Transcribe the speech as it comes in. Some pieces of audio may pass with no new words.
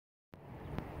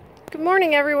Good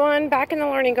morning, everyone. Back in the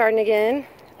learning garden again.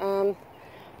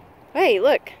 Hey,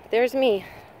 look, there's me.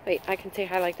 Wait, I can say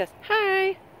hi like this.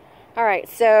 Hi. All right,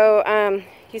 so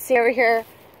you see over here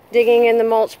digging in the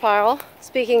mulch pile.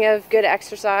 Speaking of good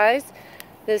exercise,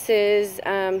 this is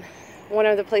one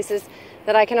of the places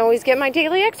that I can always get my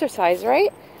daily exercise,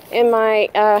 right? In my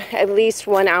at least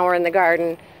 1 hour in the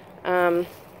garden. I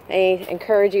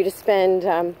encourage you to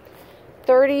spend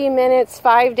 30 minutes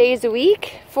 5 days a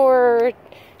week for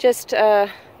just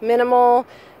minimal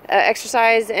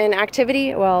exercise and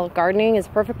activity. Well, gardening is a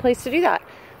perfect place to do that.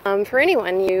 For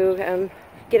anyone, you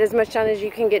get as much done as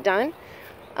you can get done.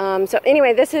 So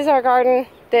anyway, this is our garden,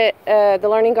 the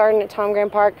learning garden at Tom Graham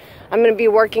Park. I'm going to be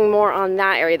working more on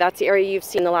that area. That's the area you've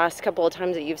seen the last couple of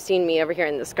times that you've seen me over here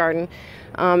in this garden.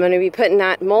 I'm going to be putting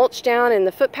that mulch down in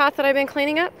the footpath that I've been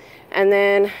cleaning up, and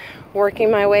then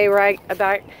working my way right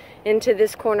back into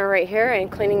this corner right here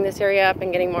and cleaning this area up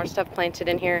and getting more stuff planted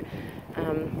in here,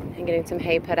 and getting some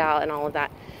hay put out and all of that.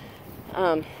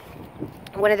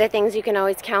 One of the things you can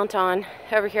always count on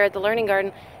over here at the learning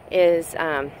garden is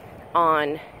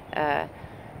on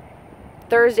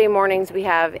Thursday mornings we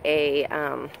have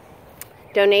a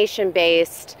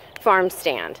donation-based farm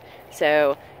stand.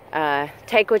 So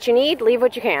take what you need, leave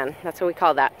what you can. That's what we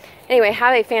call that. Anyway,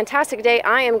 have a fantastic day.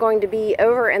 I am going to be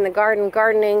over in the garden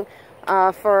gardening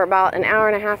for about an hour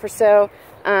and a half or so.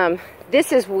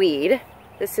 This is weed.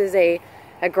 This is a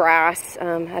grass,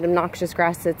 an obnoxious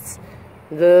grass. It's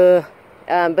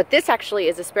but this actually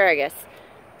is asparagus.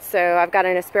 So I've got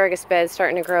an asparagus bed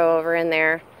starting to grow over in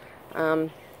there.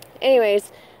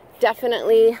 Anyways,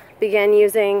 definitely begin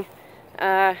using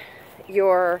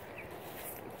your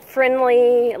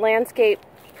friendly landscape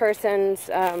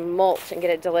person's mulch and get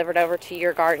it delivered over to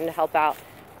your garden to help out.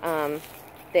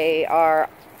 They are,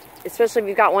 especially if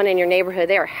you've got one in your neighborhood,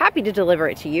 they are happy to deliver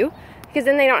it to you, because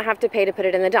then they don't have to pay to put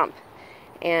it in the dump.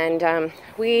 And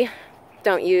we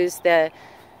don't use the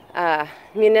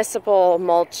municipal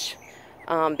mulch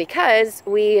because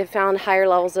we have found higher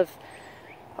levels of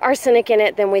arsenic in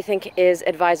it than we think is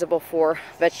advisable for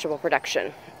vegetable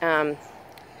production.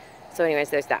 So anyways,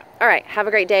 there's that. All right, have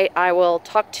a great day. I will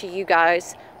talk to you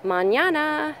guys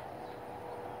mañana.